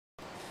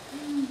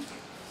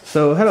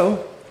So, hello.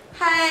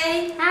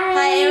 Hi. Hi.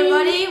 Hi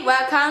everybody.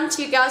 Welcome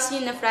to Girls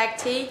in the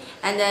Flyshark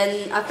and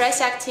then a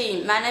Flyshark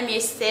team. My name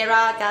is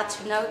Sarah. Got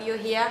to know you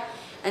here.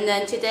 And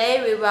then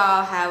today we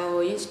will have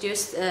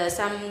introduced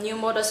some new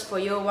models for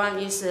you. One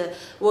is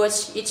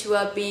watch. It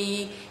will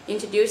be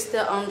introduced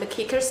on the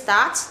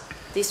Kickstart.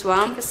 This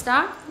one.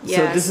 Kickstart. Yes.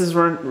 So this is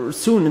run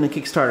soon in the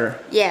Kickstarter.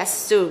 Yes,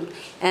 soon.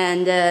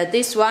 And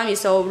this one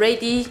is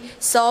already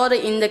sold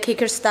in the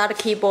Kickstart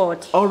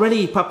keyboard.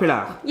 Already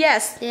popular.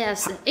 Yes.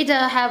 Yes, it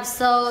have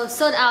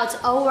sold out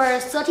over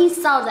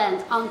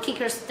 13,000 on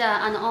Kickstarter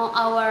and on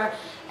our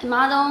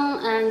Amazon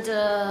and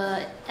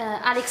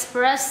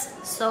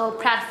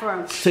AliExpress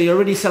platform. So you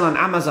already sell on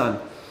Amazon.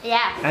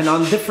 Yeah. And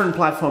on different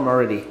platform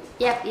already.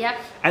 Yep.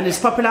 And it's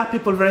popular.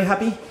 People very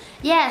happy.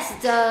 Yes,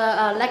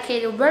 like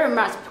it very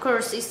much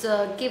because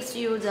it gives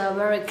you the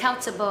very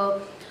comfortable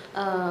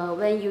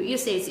when you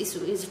use it.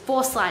 It's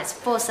full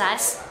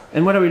size.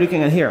 And what are we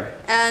looking at here?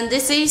 And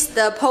this is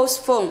the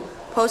POS-phone.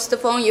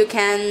 POS-phone, you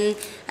can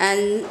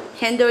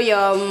handle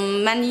your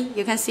money.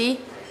 You can see.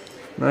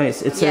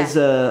 Nice. It says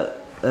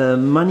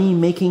money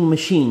making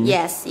machine.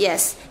 Yes.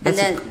 And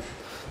then.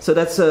 So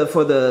that's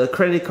for the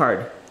credit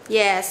card.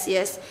 Yes.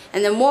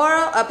 And then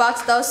more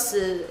about those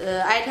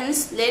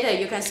items later.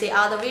 You can see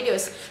other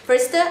videos.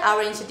 First, I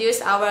will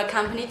introduce our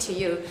company to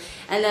you.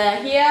 And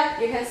here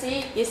you can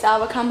see is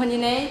our company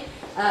name,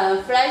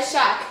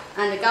 Flyshark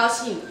and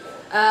Gaoxing.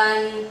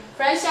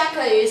 Flyshark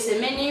is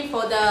mainly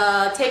for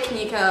the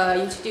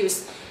technical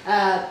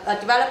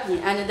developing,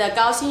 and the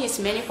Gaoxing is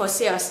mainly for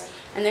sales.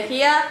 And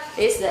here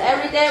is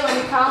every day when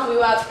you come, we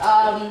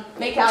will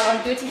make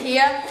our duty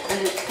here,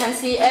 and you can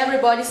see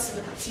everybody's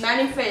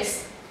smiling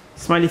face.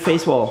 Smiley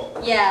face wall.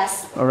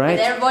 Yes. All right. And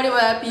everybody will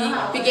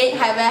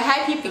have a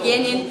happy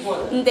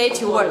beginning day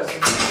to work.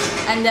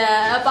 And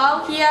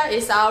above here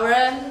is our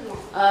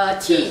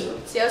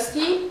team, sales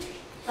team.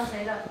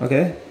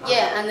 Okay.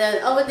 Yeah, and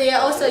then over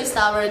there also is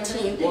our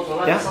team.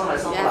 Yeah.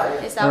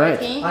 It's our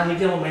team.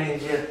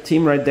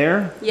 Team right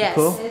there. Yes.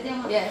 Cool.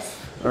 Yes.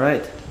 All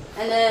right.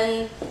 And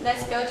then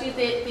let's go to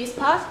this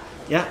part.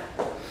 Yeah.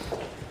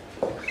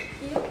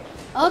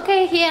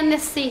 Okay, here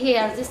let's see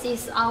here. This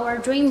is our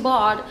dream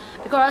board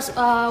because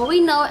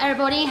we know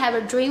everybody have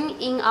a dream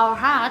in our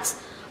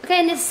hearts.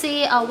 Okay, let's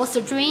see what's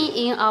the dream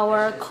in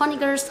our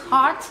Conniger's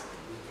heart.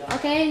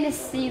 Okay, let's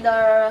see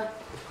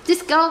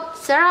this girl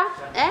Sarah.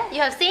 You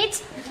have seen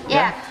it?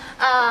 Yeah.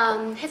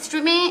 His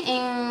dreaming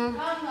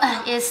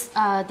is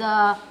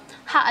a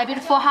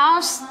beautiful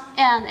house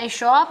and a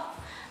shop.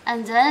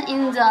 And then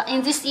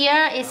in this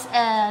year is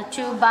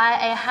to buy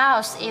a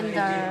house in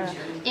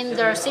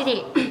the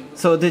city.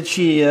 So did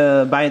she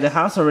buy the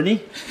house already?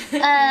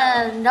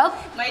 Nope.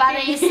 But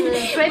it's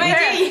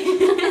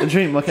prepared. A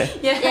dream. Okay.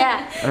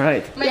 Yeah. All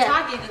right. My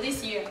target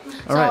this year.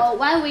 All right. So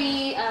when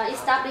we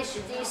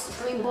established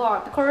this dream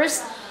board,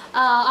 because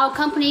our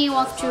company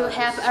wants to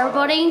help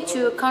everybody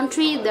to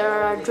country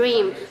their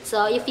dream.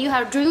 So if you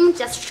have dream,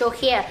 just show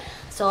here.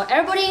 So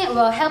everybody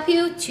will help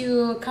you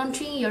to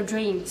country your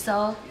dream.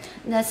 So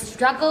let's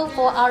struggle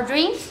for our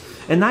dream.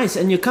 And nice.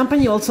 And your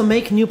company also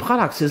make new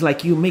products. It's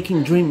like you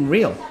making dream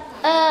real.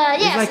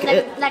 Yes,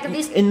 It's like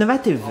this.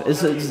 Innovative.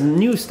 It's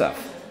new stuff.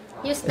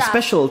 New stuff.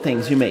 Special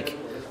things you make.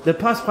 The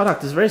POS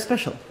product is very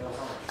special.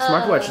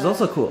 Smartwatch is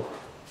also cool.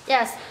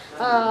 Yes.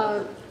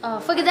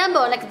 For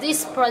example, like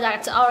this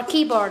product, our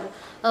keyboard,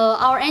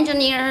 our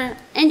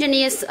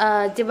engineers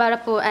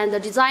develop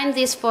and design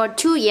this for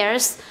 2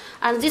 years,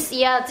 and this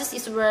year this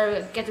is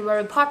get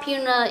very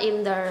popular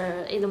in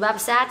the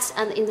websites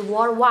and in the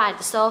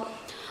worldwide. So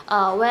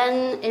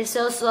when it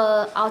sells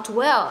out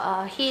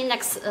well, he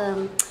make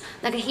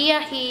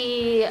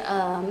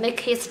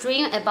his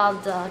dream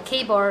about the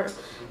keyboard.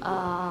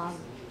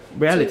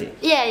 Reality.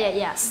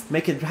 Yes.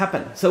 Make it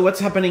happen. So what's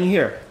happening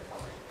here?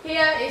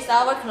 Here is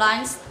our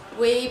clients.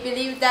 We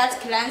believe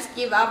that clients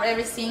give up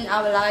everything,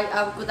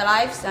 our good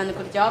lives and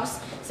good jobs.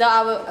 So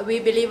we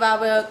believe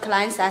our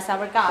clients as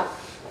our God.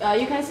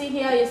 You can see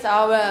here is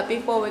our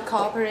before we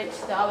cooperate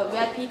our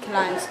VIP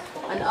clients,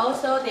 and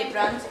also the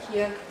brand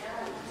here.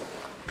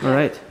 All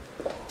right.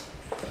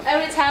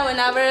 Every time when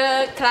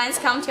our clients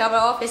come to our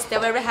office, they're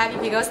very happy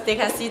because they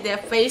can see their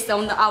face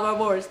on our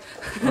walls.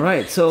 All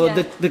right. So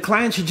the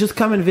client should just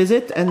come and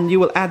visit, and you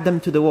will add them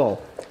to the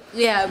wall.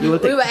 Yeah, we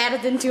will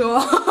add them to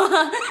all.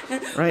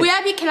 Right.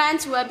 VIP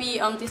clients will be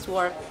on this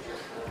wall.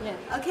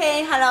 Yeah.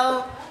 Okay,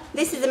 hello.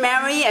 This is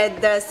Mary,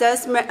 the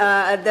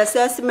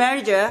sales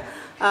manager.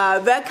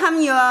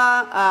 Welcome you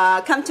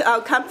come to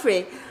our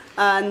company.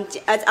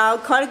 As our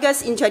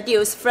colleagues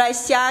introduced,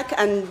 Flyshark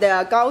and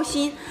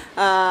Gaoxing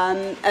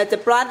as the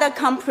brother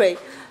company.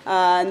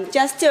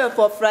 Just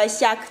for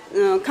Flyshark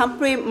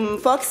company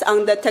focus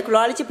on the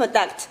technology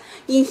product.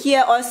 In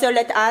here also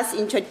let us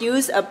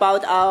introduce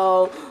about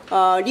our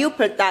new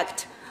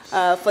product.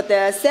 For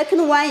the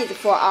second one is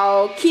for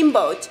our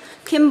keyboard.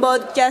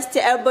 Keyboard, just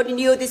everybody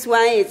knew this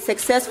one is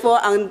successful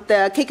on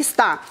the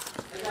Kickstarter.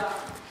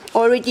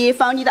 Already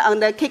founded on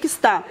the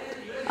Kickstarter.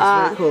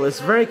 Very cool. It's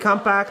very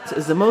compact.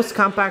 It's the most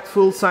compact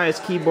full-size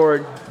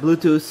keyboard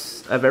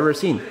Bluetooth I've ever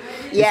seen.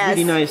 It's Yes.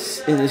 really nice.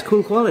 It is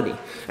cool quality.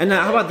 And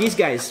how about these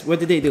guys? What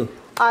do they do?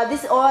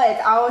 This all is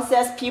our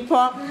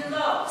salespeople.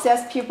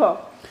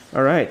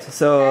 All right.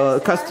 So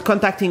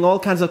contacting all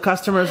kinds of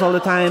customers all the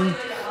time,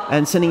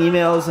 and sending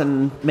emails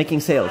and making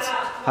sales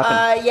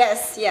happen.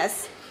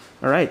 Yes.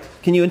 All right.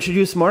 Can you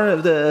introduce more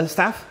of the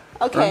staff?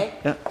 Okay.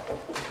 Yeah.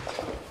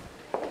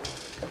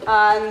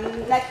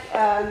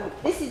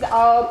 This is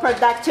our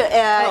product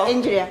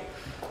engineer.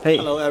 Hey.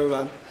 Hello,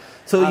 everyone.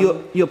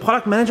 So you're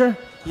product manager?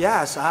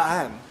 Yes,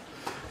 I am.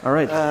 All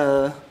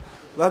right.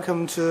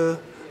 Welcome to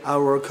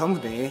our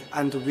company,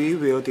 and we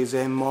will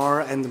design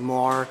more and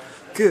more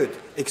good,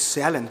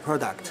 excellent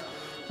product.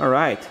 All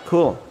right.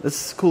 Cool. This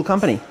is a cool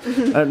company.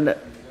 And,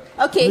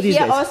 Okay, who these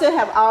here guys? also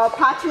have our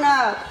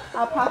partner.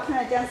 Our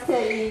partner just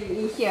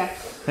in here.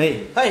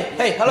 hey.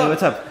 Hey, hello. Hey,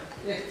 what's up?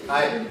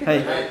 Hi.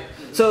 Hey.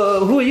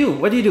 So who are you?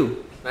 What do you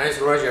do? My name is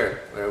Roger.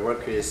 I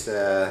work with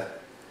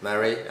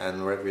Mary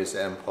and work with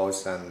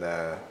POS and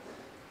the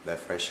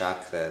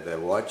Flyshark, the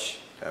watch.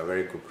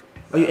 Very good.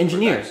 Oh, you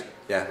engineers? products.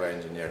 Yeah, we're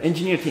engineers.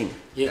 Engineer team.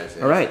 Yes,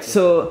 All right.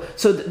 So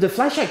the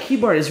Flyshark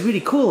keyboard is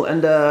really cool,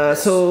 and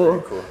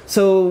very cool.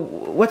 so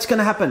what's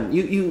gonna happen?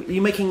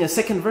 You're making a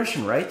second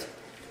version, right?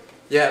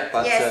 Yeah,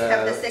 but Yes,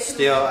 have the second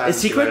still one. It's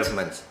secret?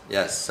 development.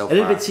 Yes, so A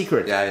little far. bit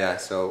secret. Yeah.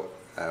 So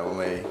when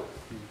we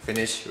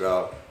finish,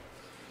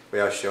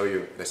 we'll show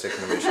you the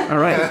second version. All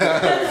right.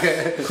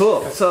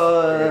 Cool.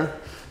 So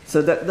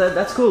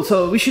that's cool.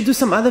 So we should do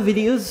some other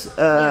videos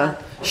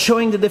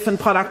showing the different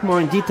product more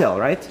in detail,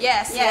 right?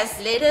 Yes.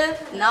 Later,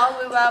 now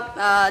we will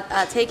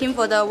take him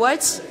for the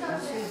watch.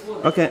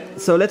 Okay.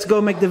 So let's go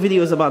make the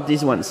videos about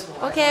these ones.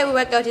 Okay, we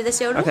will go to the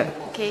showroom. Okay.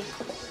 Okay.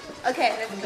 Okay, let's go.